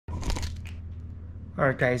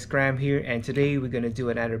Alright guys, Graham here, and today we're gonna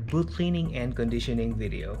do another boot cleaning and conditioning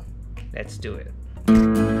video. Let's do it.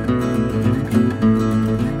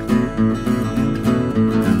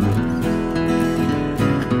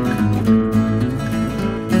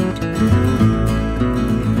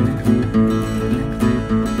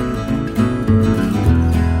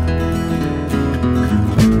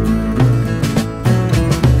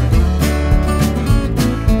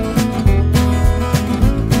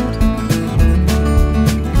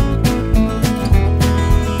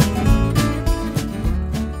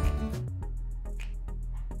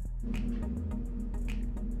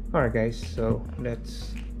 Alright guys, so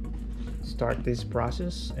let's start this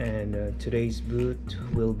process, and today's boot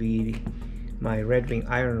will be my Red Wing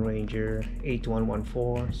Iron Ranger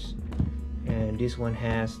 8114s, and this one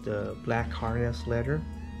has the black harness leather,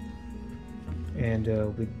 and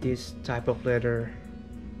with this type of leather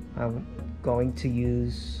I'm going to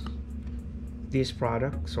use this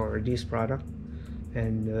product,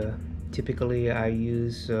 and typically I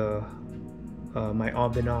use my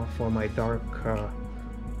Obinna for my dark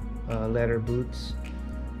leather boots,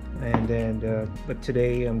 and then but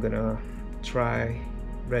today I'm gonna try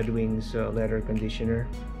Red Wing's leather conditioner,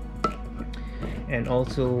 and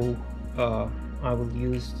also I will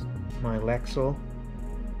use my Lexol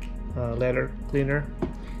leather cleaner.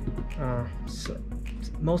 So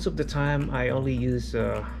most of the time I only use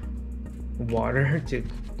water to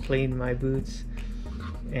clean my boots,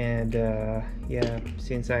 and yeah,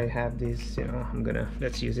 since I have this,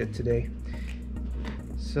 let's use it today.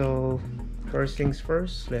 So first things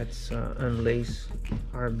first, let's unlace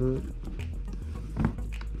our boot.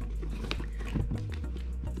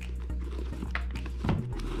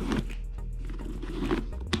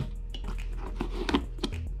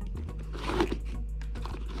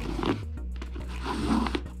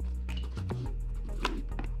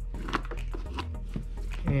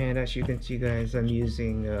 And as you can see guys, I'm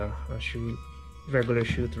using a regular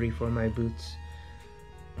shoe 3 for my boots,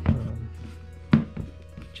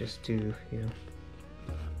 just to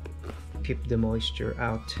keep the moisture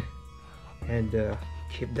out and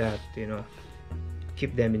keep that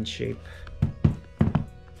keep them in shape.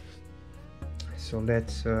 So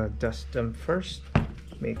let's dust them first.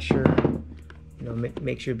 Make sure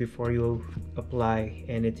make sure before you apply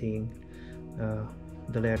anything,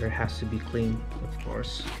 the leather has to be clean, of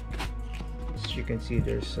course. As you can see,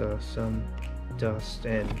 there's some dust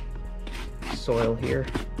and soil here.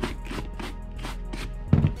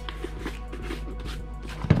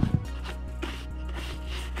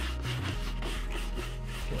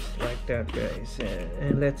 Like that guys,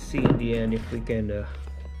 and let's see in the end if we can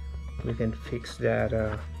fix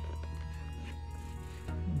that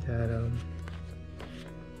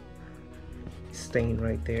stain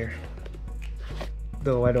right there,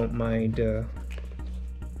 though I don't mind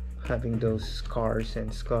having those scars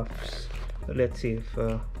and scuffs, but let's see if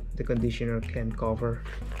the conditioner can cover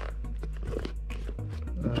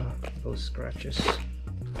those scratches.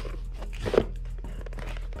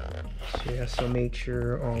 Yeah, so make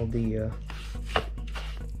sure all the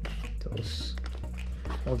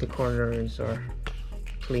corners are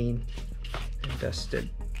clean and dusted.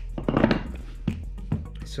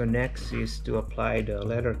 So next is to apply the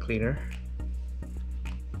leather cleaner.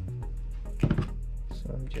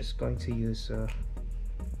 So I'm just going to use a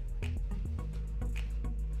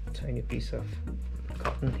tiny piece of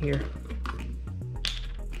cotton here.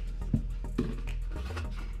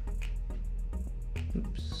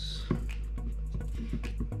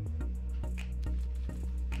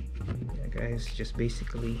 Guys, just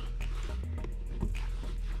basically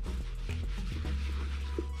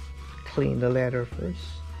clean the leather first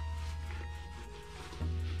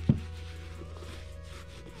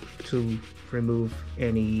to remove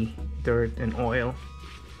any dirt and oil.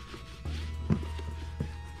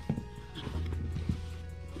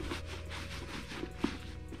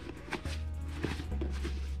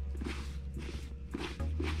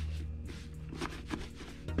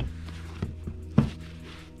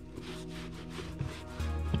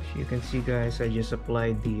 You can see guys, I just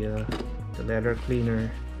applied the leather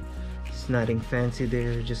cleaner. It's nothing fancy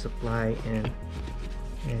there, just apply and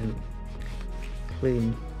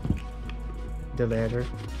clean the leather.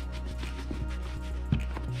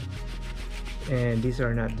 And these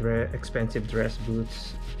are not expensive dress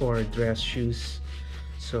boots or dress shoes,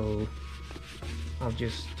 so I'll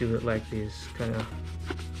just do it like this, kind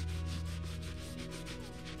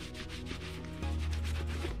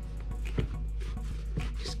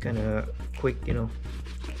of quick,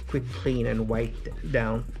 quick clean and wipe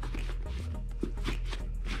down.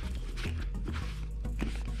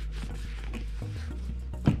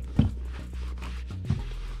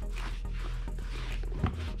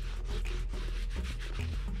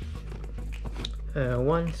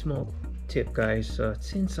 One small tip, guys.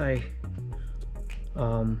 Since I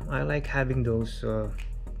like having those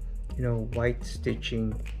white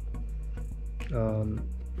stitching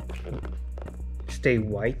stay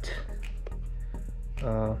white.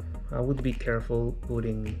 I would be careful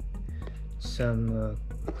putting some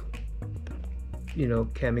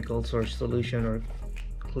chemicals or solution or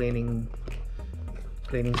cleaning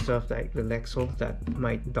stuff like the Lexol that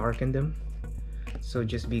might darken them. So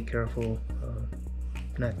just be careful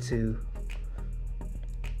not to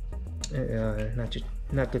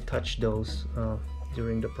touch those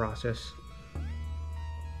during the process.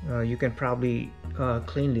 You can probably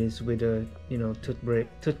clean this with a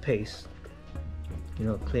toothpaste,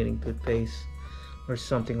 cleaning toothpaste or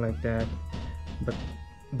something like that. But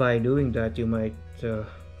by doing that, you might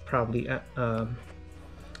probably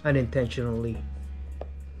unintentionally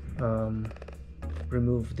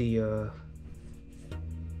remove the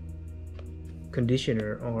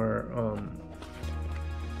conditioner or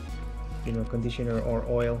conditioner or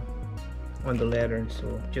oil on the leather.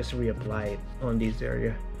 So just reapply it on this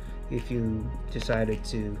area if you decided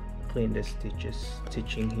to clean the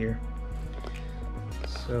stitching here.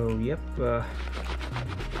 So yep,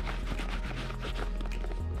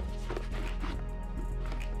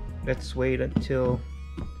 let's wait until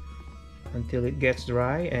it gets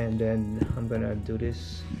dry, and then I'm gonna do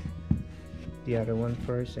the other one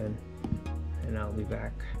first, and I'll be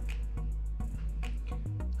back.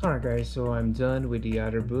 Alright guys, so I'm done with the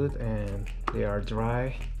other boot and they are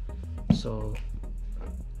dry. So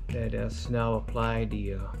let us now apply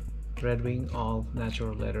the Redwing all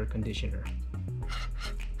natural leather conditioner.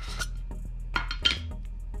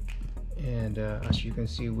 And as you can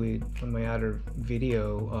see on my other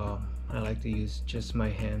video, I like to use just my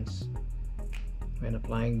hands when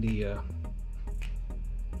applying the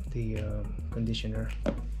conditioner.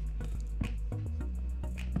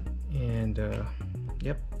 And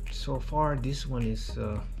yep, so far this one is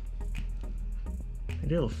a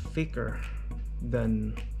little thicker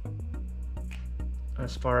than,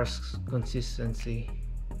 as far as consistency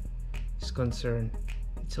is concerned.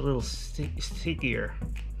 It's a little stickier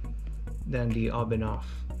than the off.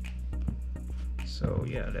 So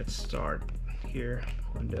yeah, let's start here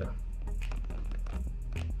on the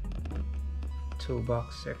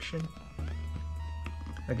toolbox section.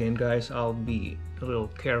 Again guys, I'll be a little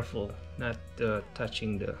careful not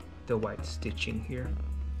touching the white stitching here.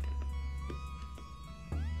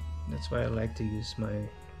 That's why I like to use my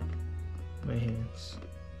hands.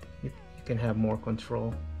 You can have more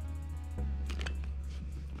control.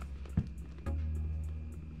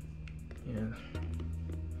 Yeah.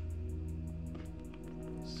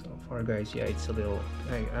 So far guys, yeah, it's a little,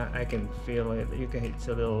 I can feel it. It's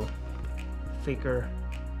a little thicker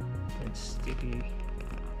and sticky.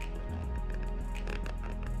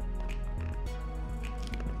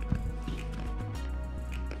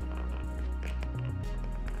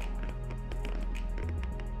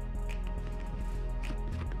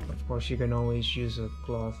 Of course, you can always use a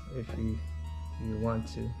cloth if you want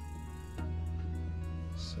to.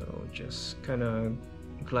 So just kind of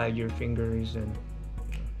glide your fingers and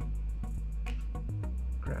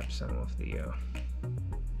grab some of the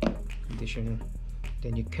conditioner.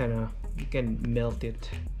 Then you can melt it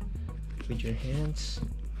with your hands,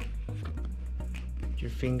 with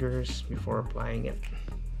your fingers before applying it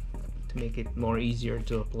to make it more easier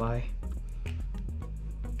to apply.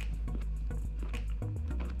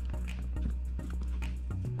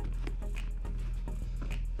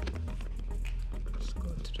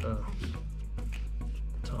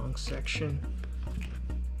 Tongue section.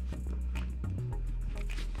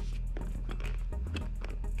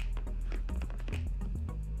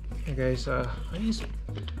 Hey guys, I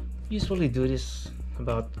usually do this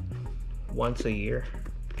about once a year,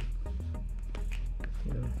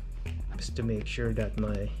 just to make sure that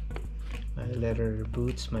my leather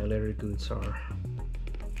goods are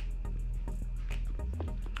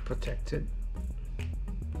protected.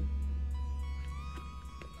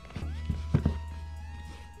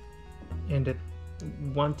 And that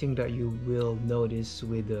one thing that you will notice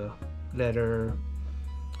with the leather,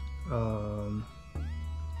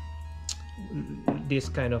 this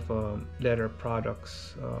kind of leather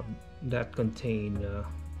products that contain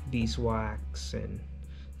beeswax and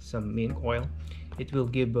some mink oil, it will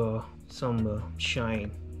give some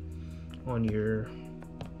shine on your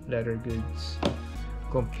leather goods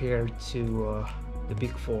compared to the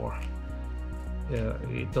big four.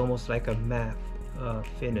 It's almost like a matte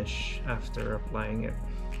finish after applying it.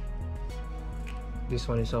 This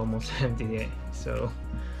one is almost empty, so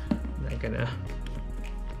I'm not gonna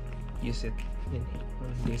use it in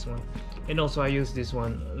this one. And also I use this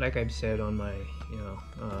one, like I've said, on my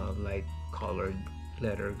light colored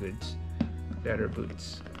leather boots.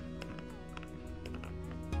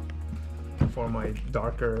 For my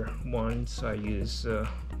darker ones, I use the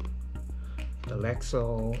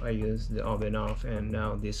Lexol, I use the on and off, and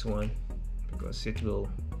now this one, because it will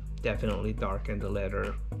definitely darken the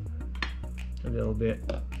leather a little bit,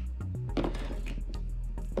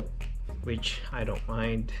 which I don't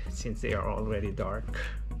mind since they are already dark,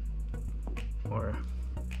 or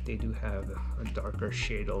they do have a darker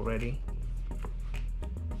shade already.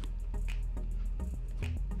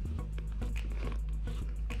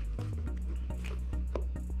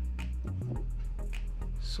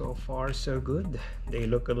 So far so good. They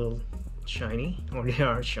look a little shiny, or they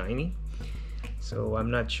are shiny, so I'm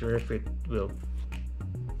not sure if it will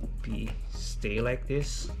stay like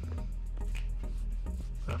this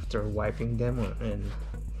after wiping them and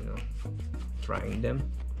drying them.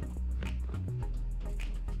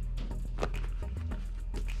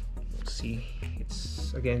 We'll see.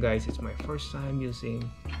 It's again, guys, it's my first time using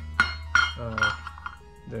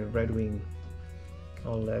the Redwing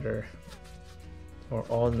all leather or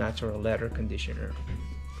all natural leather conditioner,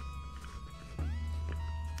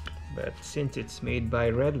 but since it's made by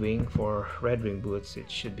Redwing for Redwing boots, it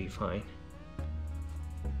should be fine.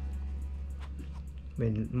 I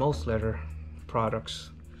mean, most leather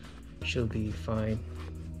products should be fine.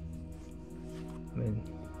 I mean,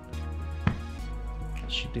 it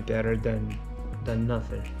should be better than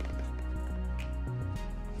nothing,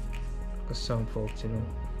 because some folks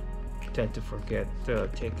tend to forget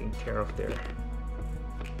taking care of their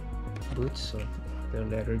boots, or their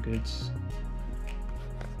leather goods.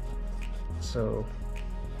 So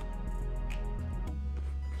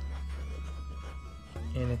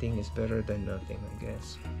anything is better than nothing, I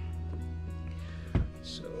guess.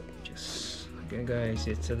 So just again, guys,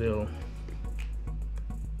 it's a little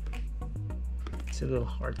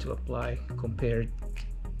hard to apply compared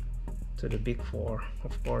to the big four.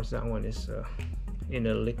 Of course, that one is in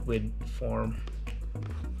a liquid form,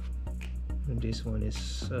 and this one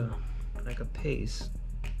is like a paste.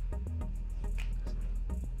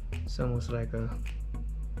 It's almost like a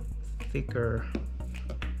thicker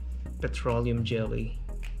petroleum jelly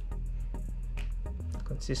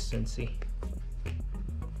consistency.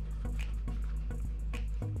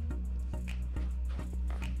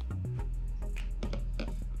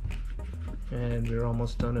 And we're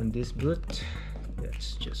almost done on this boot.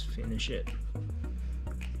 Let's just finish it,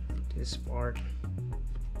 this part.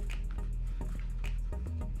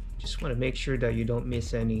 Just want to make sure that you don't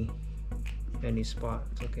miss any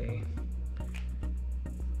spots, okay?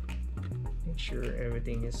 Make sure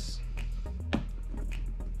everything is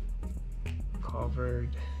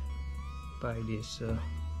covered by this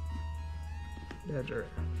leather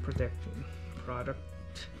protecting product.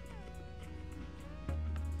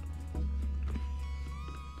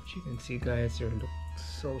 As you can see, guys, they look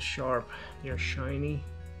so sharp, they're shiny.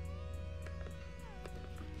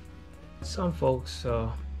 Some folks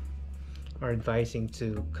are advising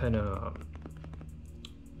to kind of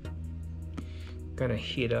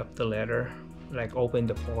heat up the leather, like open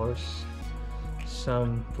the pores.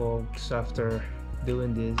 Some folks, after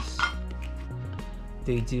doing this,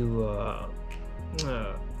 they do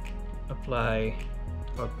apply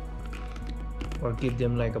or give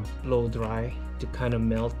them like a blow dry to kind of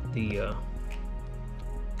melt the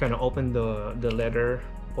kind of open the leather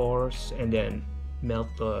pores and then melt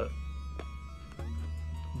the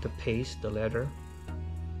paste, the leather.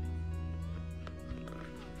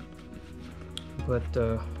 But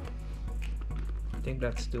I think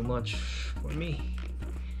that's too much for me,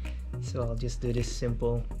 so I'll just do this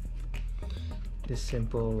simple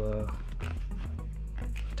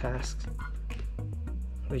task,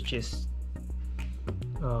 which is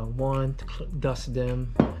one, to dust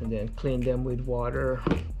them and then clean them with water,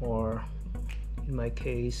 or in my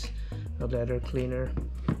case a leather cleaner,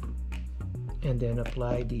 and then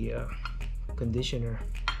apply the conditioner.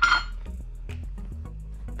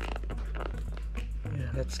 Yeah,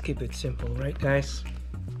 let's keep it simple, right, guys?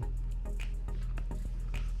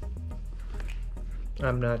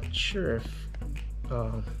 I'm not sure if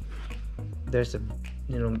there's a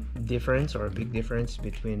difference or a big difference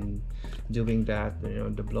between doing that,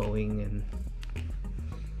 the blowing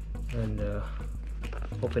and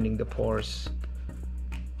opening the pores,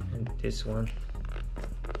 and this one.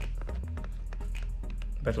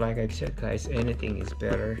 But like I said, guys, anything is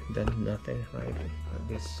better than nothing, right?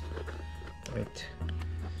 This, right?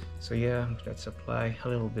 So yeah, let's apply a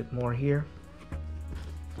little bit more here.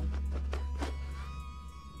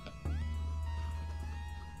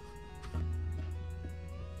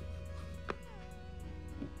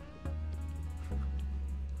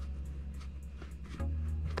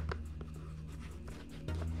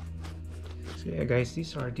 So yeah guys,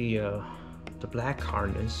 these are the black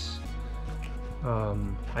harness. To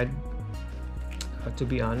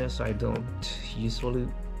be honest, I don't usually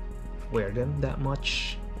wear them that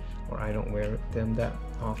much, or I don't wear them that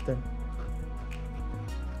often,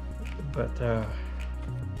 but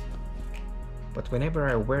whenever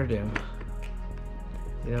I wear them,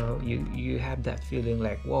 you know, you have that feeling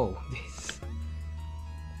like, whoa,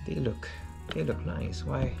 they look nice.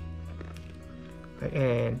 Why?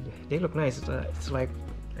 And they look nice. It's like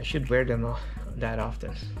I should wear them that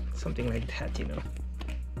often, something like that, you know.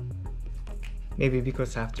 Maybe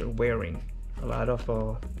because after wearing a lot of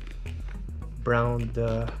brown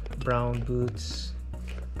boots,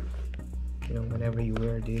 you know, whenever you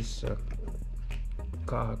wear this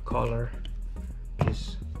collar,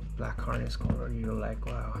 this black harness collar, you're like,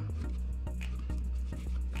 wow.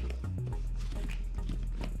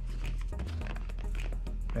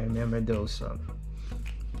 I remember those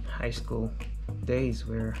high school days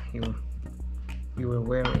where you were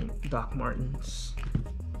wearing Doc Martens.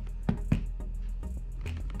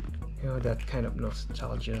 You know, that kind of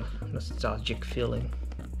nostalgic feeling.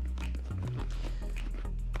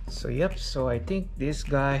 So yep, so I think this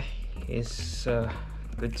guy is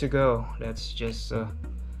good to go. Let's just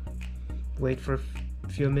wait for a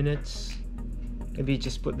few minutes, maybe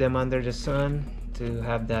just put them under the sun to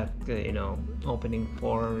have that you know, opening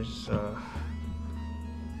pores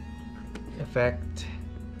effect,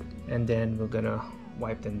 and then we're gonna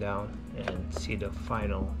wipe them down and see the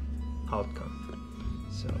final outcome.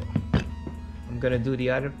 So I'm gonna do the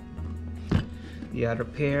other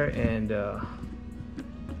pair, and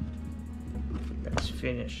let's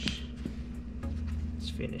finish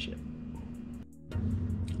it.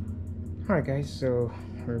 Alright guys, so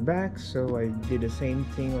we're back. So I did the same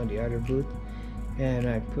thing on the other boot, and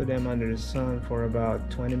I put them under the sun for about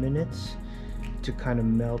 20 minutes to kind of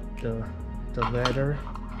melt the leather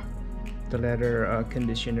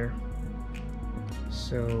conditioner.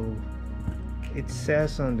 So it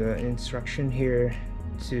says on the instruction here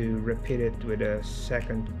to repeat it with a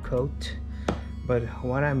second coat, but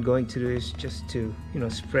what I'm going to do is just to, you know,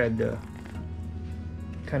 spread the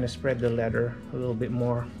leather a little bit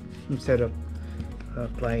more instead of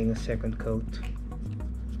applying a second coat,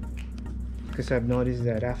 because I've noticed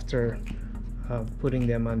that after putting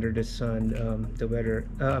them under the sun,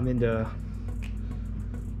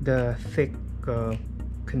 the thick leather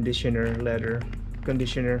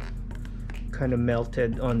conditioner kind of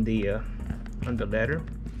melted on the leather.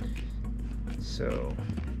 So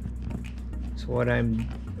what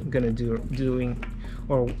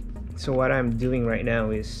I'm doing right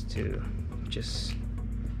now is to just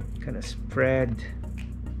kind of spread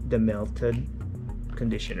the melted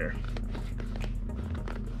conditioner.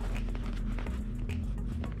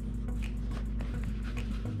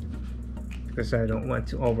 Because I don't want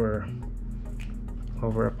to over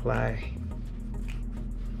apply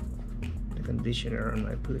the conditioner on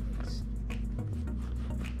my boots.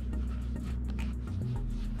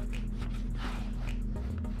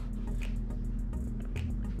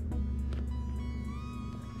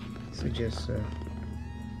 So just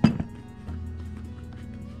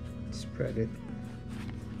spread it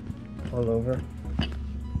all over.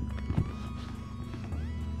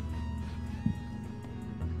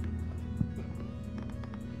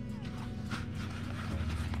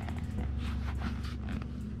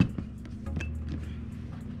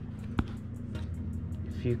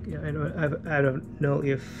 I don't know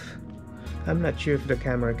if, I'm not sure if the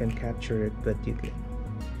camera can capture it, but you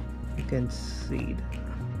can see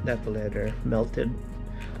that leather melted.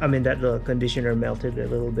 I mean, that the conditioner melted a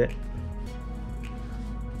little bit.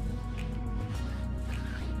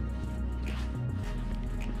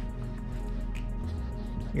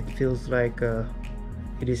 It feels like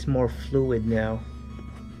it is more fluid now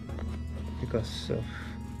because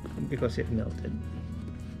it melted.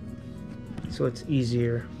 So it's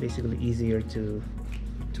basically easier to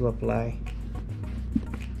apply.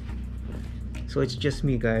 So it's just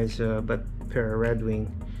me guys, but per Red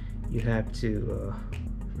Wing you have to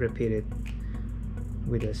repeat it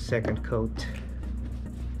with a second coat.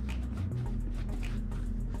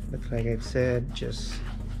 But like I've said, just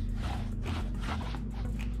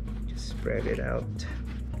spread it out.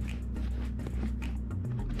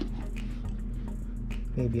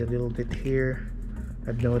 Maybe a little bit here.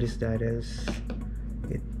 I've noticed that as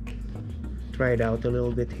it dried out a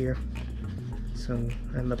little bit here, so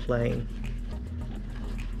I'm applying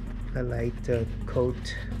a light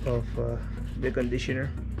coat of the conditioner.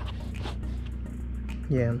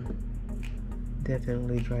 Yeah,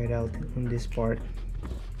 definitely dried out on this part.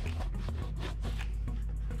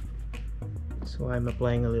 So So I'm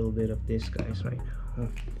applying a little bit of this, guys, right now.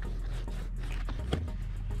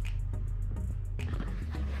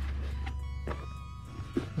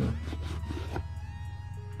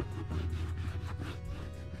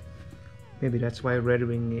 Maybe that's why Red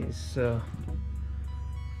Wing is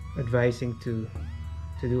advising to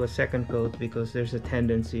do a second coat, because there's a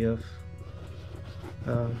tendency of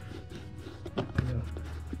you know,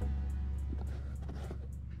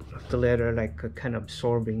 of the leather like kind of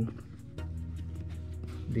absorbing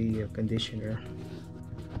the conditioner,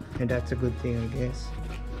 and that's a good thing, I guess.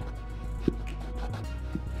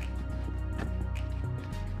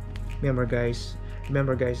 Remember guys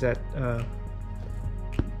that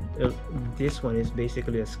this one is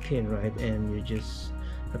basically a skin, right? And you're just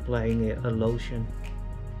applying a lotion,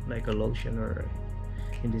 like a lotion, or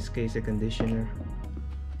in this case a conditioner,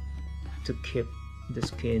 to keep the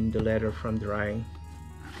skin, the leather, from drying.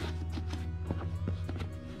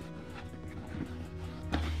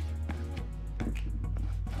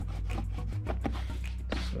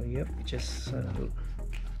 So yep, just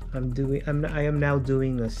I am now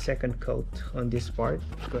doing a second coat on this part,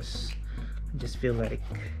 because I just feel like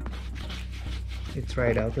it's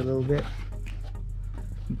dried out a little bit,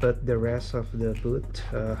 but the rest of the boot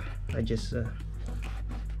I just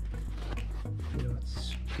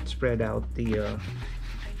spread out the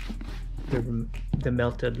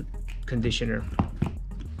melted conditioner.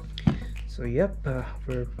 So yep,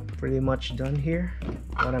 we're pretty much done here.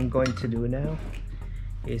 What I'm going to do now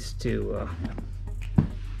is to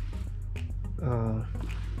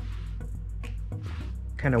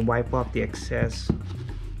kind of wipe off the excess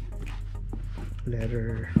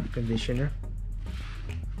leather conditioner.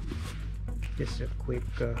 Just a quick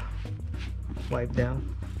wipe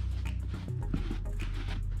down.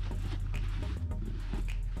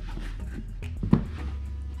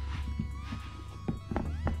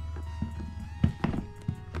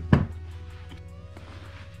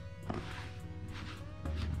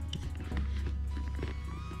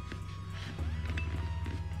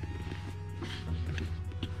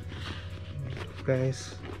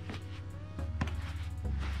 Guys,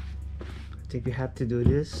 I think you have to do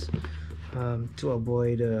this to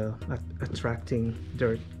avoid attracting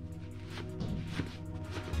dirt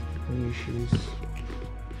on your shoes,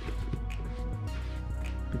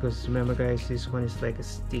 because remember guys, this one is like a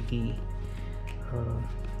sticky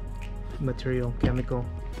material, chemical,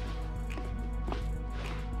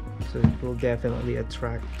 so it will definitely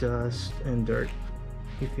attract dust and dirt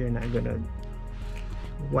if you're not gonna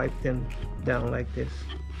wipe them down like this,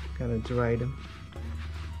 kind of dry them.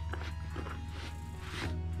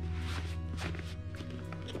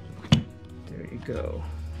 There you go.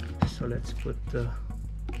 So let's put the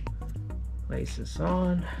laces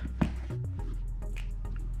on.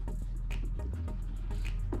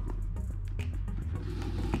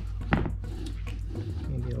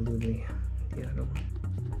 Maybe I'll do the other one.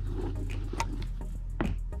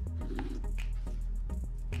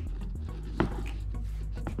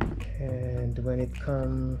 And when it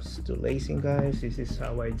comes to lacing, guys, this is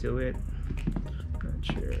how I do it. Not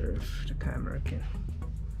sure if the camera can.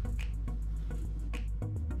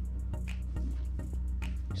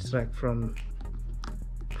 Just like from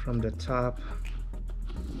the top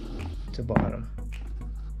to bottom.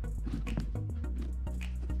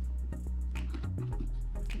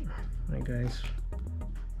 Right guys,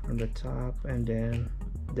 from the top and then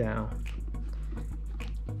down,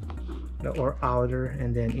 or outer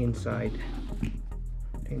and then inside.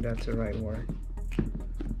 I think that's the right word.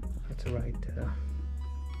 That's the right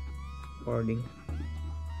wording.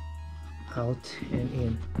 Out and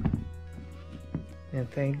in. And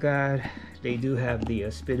thank God they do have the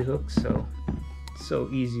speed hooks, so it's so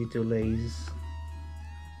easy to lace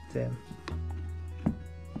them.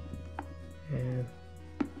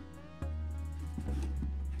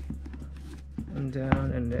 And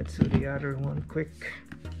down, and let's do the other one quick.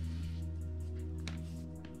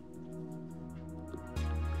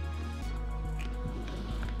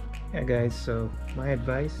 Yeah guys, so my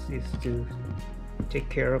advice is to take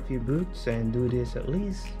care of your boots and do this at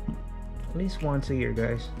least once a year,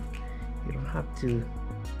 guys. You don't have to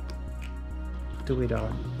do it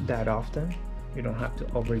that often. You don't have to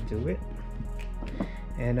overdo it.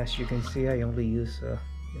 And as you can see, I only use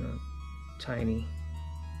tiny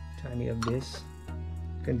of this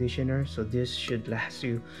conditioner, so this should last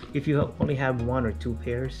you, if you only have 1 or 2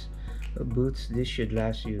 pairs of boots, this should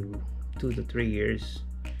last you 2 to 3 years,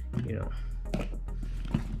 you know.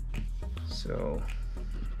 So,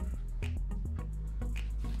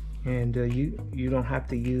 and you don't have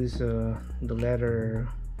to use the leather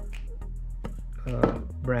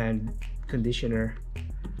brand conditioner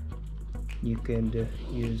You can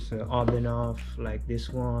use on and off like this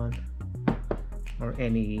one, or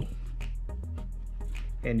any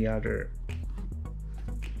other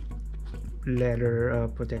leather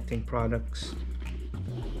protecting products.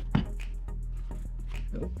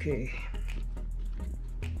 Okay,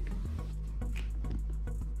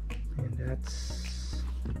 and that's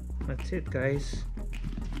it, guys.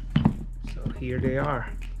 So here they are.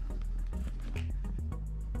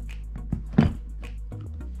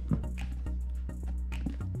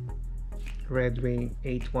 Redwing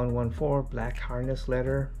 8114 black harness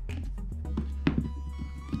leather.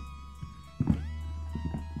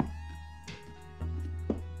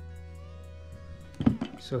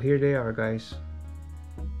 So here they are, guys.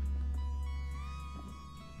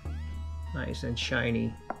 Nice and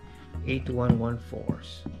shiny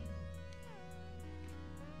 8114s.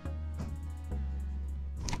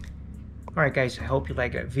 Alright guys, I hope you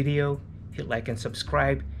like that video. Hit like and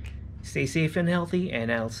subscribe. Stay safe and healthy,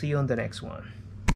 and I'll see you on the next one.